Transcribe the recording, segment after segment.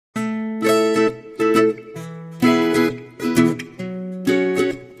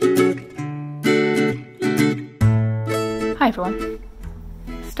everyone.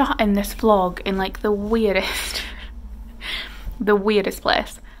 Starting this vlog in like the weirdest the weirdest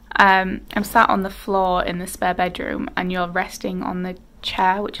place. I'm sat on the floor in the spare bedroom and you're resting on the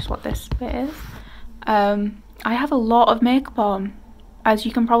chair, which is what this bit is. I have a lot of makeup on, as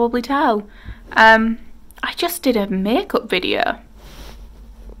you can probably tell. I just did a makeup video.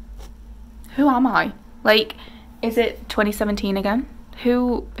 Who am I? Like, is it 2017 again?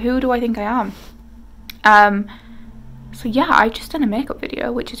 Who do I think I am? So yeah, I just done a makeup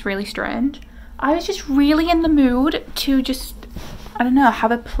video, which is really strange. I was just really in the mood to just, I don't know,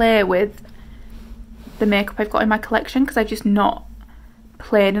 have a play with the makeup I've got in my collection, because I've just not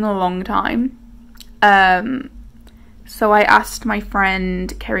played in a long time. So I asked my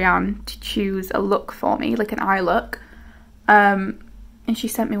friend Carrie-Anne to choose a look for me, like an eye look. And she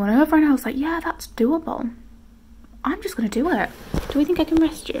sent me one over and I was like, yeah, that's doable. I'm just gonna do it. Do we think I can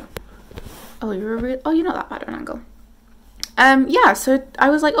rest you? Oh, you're not that bad at an angle. Yeah, so I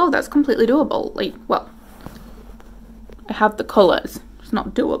was like, oh, that's completely doable. Like, well, I have the colours. It's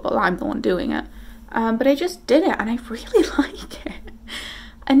not doable, I'm the one doing it. But I just did it and I really like it.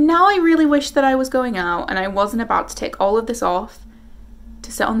 And now I really wish that I was going out and I wasn't about to take all of this off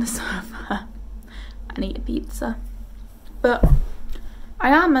to sit on the sofa and eat a pizza. But I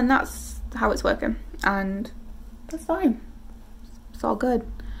am, and that's how it's working. And that's fine. It's all good.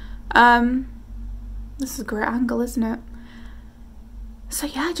 This is a great angle, isn't it? So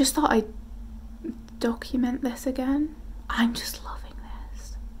yeah, I just thought I'd document this again. I'm just loving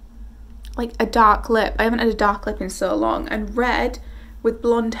this. Like a dark lip. I haven't had a dark lip in so long. And red with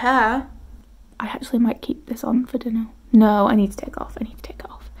blonde hair. I actually might keep this on for dinner. No, I need to take it off. I need to take it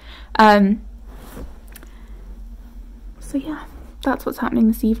off. So yeah, that's what's happening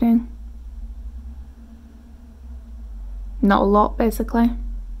this evening. Not a lot, basically.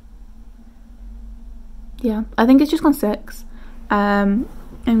 Yeah, I think it's just gone 6. I'm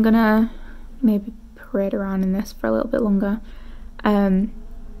gonna maybe parade around in this for a little bit longer. And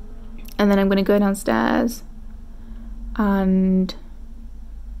then I'm gonna go downstairs and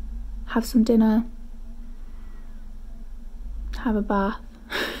have some dinner, have a bath.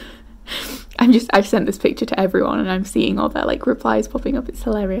 I've sent this picture to everyone and I'm seeing all their like replies popping up. It's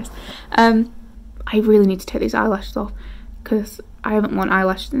hilarious. I really need to take these eyelashes off because I haven't worn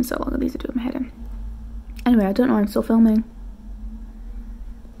eyelashes in so long and these are doing my head in. Anyway, I don't know why I'm still filming.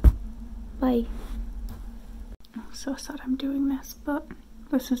 Bye. I'm so sad I'm doing this, but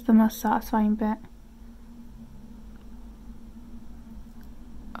this is the most satisfying bit.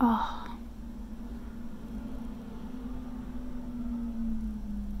 Oh.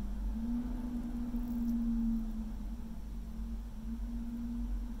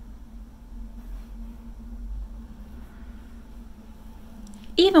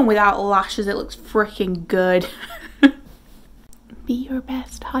 Even without lashes, it looks freaking good. Be your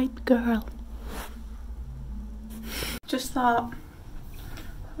best hype girl. Just thought,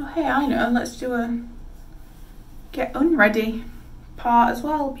 oh hey, I know, let's do a get unready part as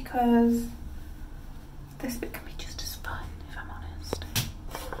well, because this bit can be just as fun, if I'm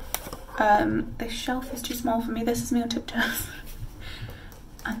honest. This shelf is too small for me. This is me on tiptoes.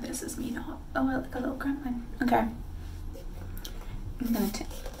 And this is me not. Oh, I look like a little gremlin. Okay. I'm gonna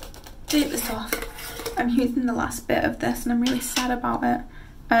take this off. I'm using the last bit of this and I'm really sad about it.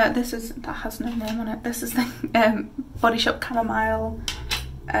 That has no name on it. This is the Body Shop Chamomile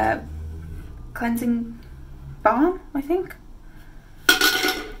cleansing balm, I think.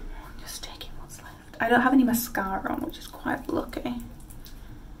 Just taking what's left. I don't have any mascara on, which is quite lucky.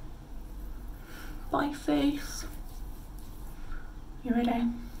 Bye face. You ready?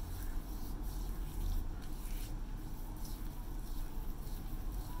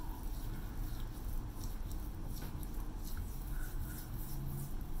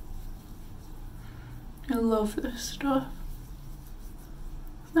 I love this stuff.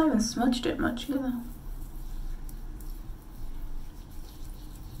 I've not even smudged it much either.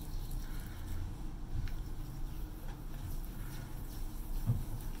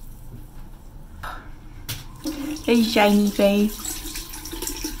 A shiny face.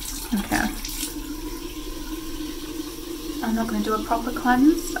 Okay. I'm not going to do a proper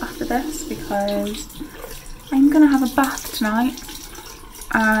cleanse after this because I'm going to have a bath tonight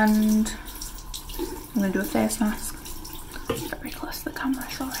and I'm going to do a face mask. Very close to the camera,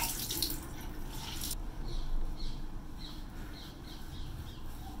 sorry.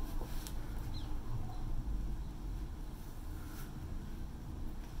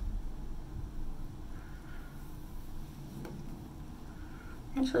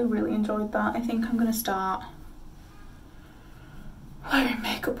 I actually really enjoyed that. I think I'm going to start wearing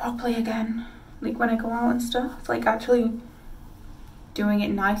makeup properly again. Like when I go out and stuff. Like actually doing it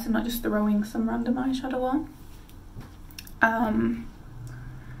nice and not just throwing some random eyeshadow on.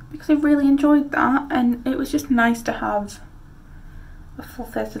 Because I really enjoyed that, and it was just nice to have a full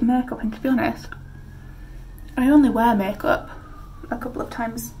face of makeup. And to be honest, I only wear makeup a couple of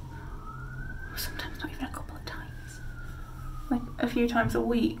times, sometimes not even a couple of times, like a few times a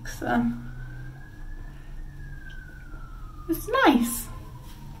week, so it's nice.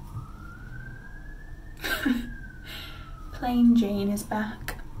 Plain Jane is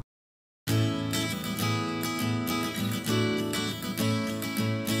back.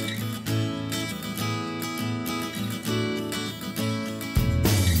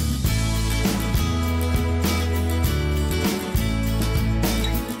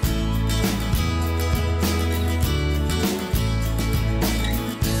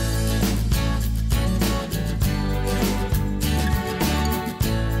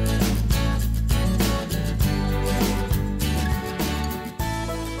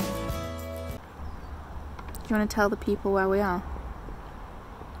 Do you want to tell the people where we are?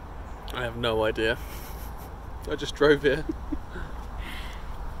 I have no idea. I just drove here.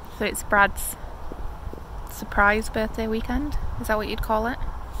 So it's Brad's surprise birthday weekend? Is that what you'd call it?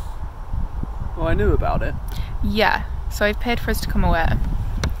 Well, I knew about it. Yeah, so I've paid for us to come away,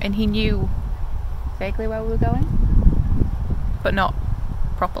 and he knew vaguely where we were going, but not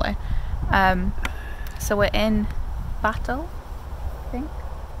properly. So we're in Battle, I think,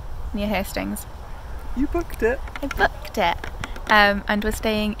 near Hastings. You booked it. I booked it. And we're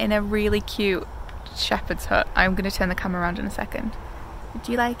staying in a really cute shepherd's hut. I'm going to turn the camera around in a second.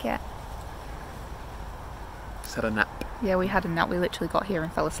 Do you like it? Just had a nap. Yeah, we had a nap. We literally got here and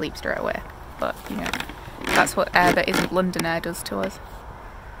fell asleep straight away. But, you know, that's what air that isn't London air does to us.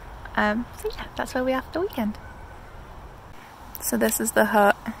 So yeah, that's where we are for the weekend. So this is the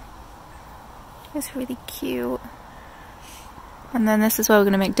hut. It's really cute. And then this is where we're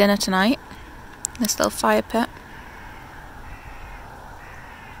going to make dinner tonight. This little fire pit.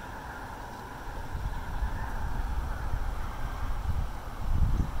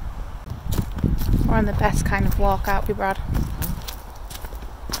 We're on the best kind of walk, aren't we, Brad?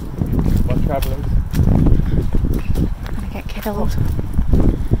 What travellers? Gonna get killed.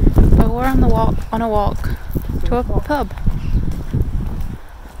 But we're on a walk to a pub.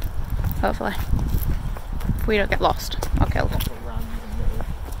 Hopefully. If we don't get lost or killed.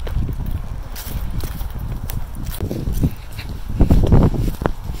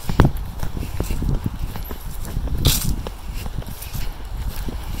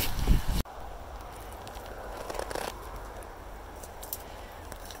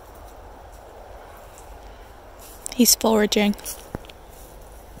 He's foraging.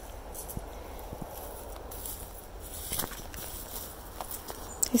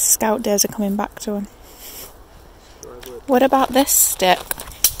 His scout days are coming back to him. What about this stick?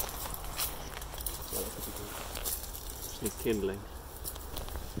 He's kindling.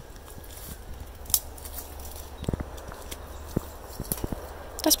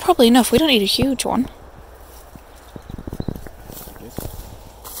 That's probably enough. We don't need a huge one.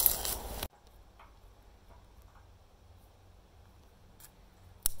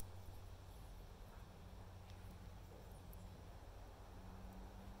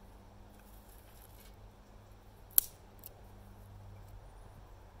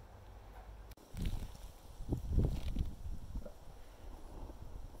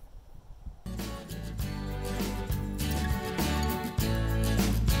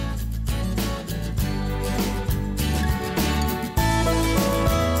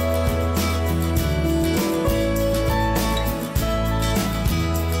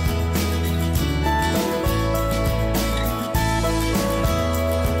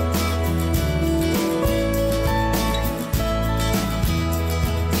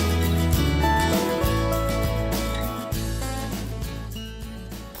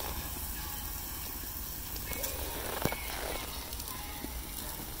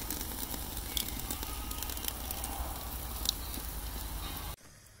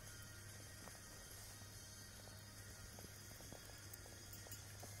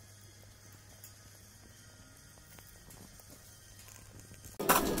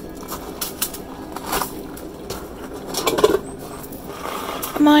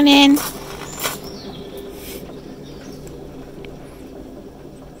 Morning.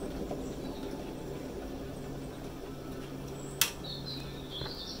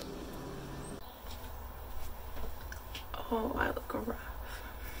 Oh, I look rough.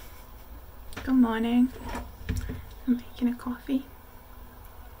 Good morning. I'm making a coffee.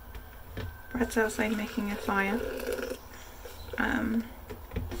 Brad's outside making a fire.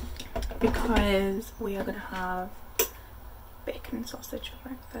 Because we are going to have bacon. bacon and sausage for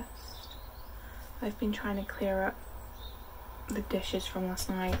breakfast. I've been trying to clear up the dishes from last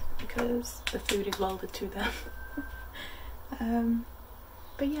night because the food is welded to them.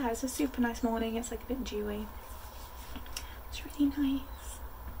 But yeah, it's a super nice morning. It's like a bit dewy. It's really nice.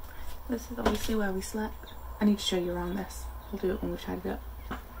 This is obviously where we slept. I need to show you around this. I'll do it when we've tidied up.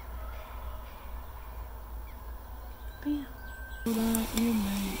 But yeah.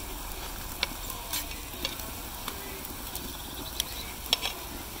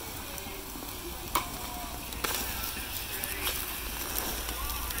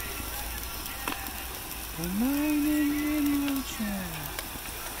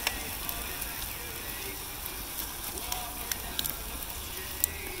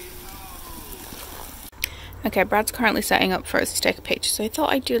 Okay, Brad's currently setting up for us to take a picture, so I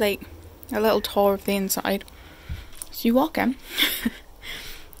thought I'd do like a little tour of the inside. So you walk in,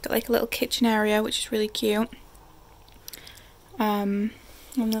 got like a little kitchen area which is really cute. And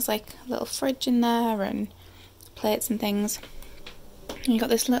there's like a little fridge in there and plates and things. And you got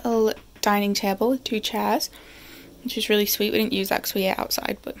this little dining table with 2 chairs, which is really sweet. We didn't use that because we ate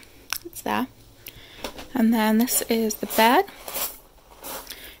outside, but it's there. And then this is the bed,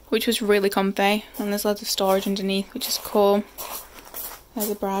 which was really comfy, and there's loads of storage underneath, which is cool. There's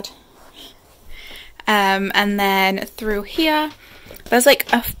a Brad. And then through here, there's like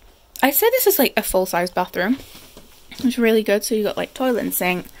I'd say this is like a full-size bathroom. It's really good. So you got like toilet and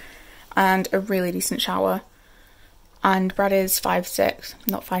sink, and a really decent shower. And Brad is 5'6",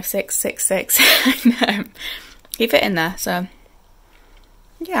 not 5'6", 6'6". And, he fit in there, so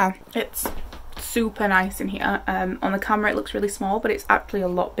yeah, it's super nice in here. On the camera it looks really small, but it's actually a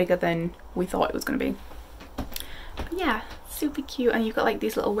lot bigger than we thought it was going to be. But yeah, super cute. And you've got like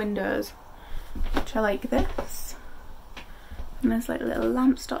these little windows which are like this, and there's like little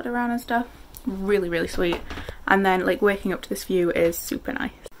lamps dotted around and stuff. Really, really sweet. And then like waking up to this view is super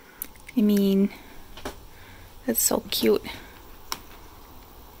nice. I mean, it's so cute.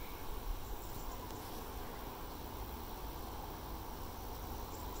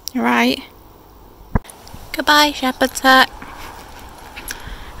 Alright. Goodbye, shepherd's hut.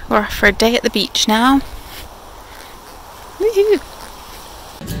 We're off for a day at the beach now. Woohoo!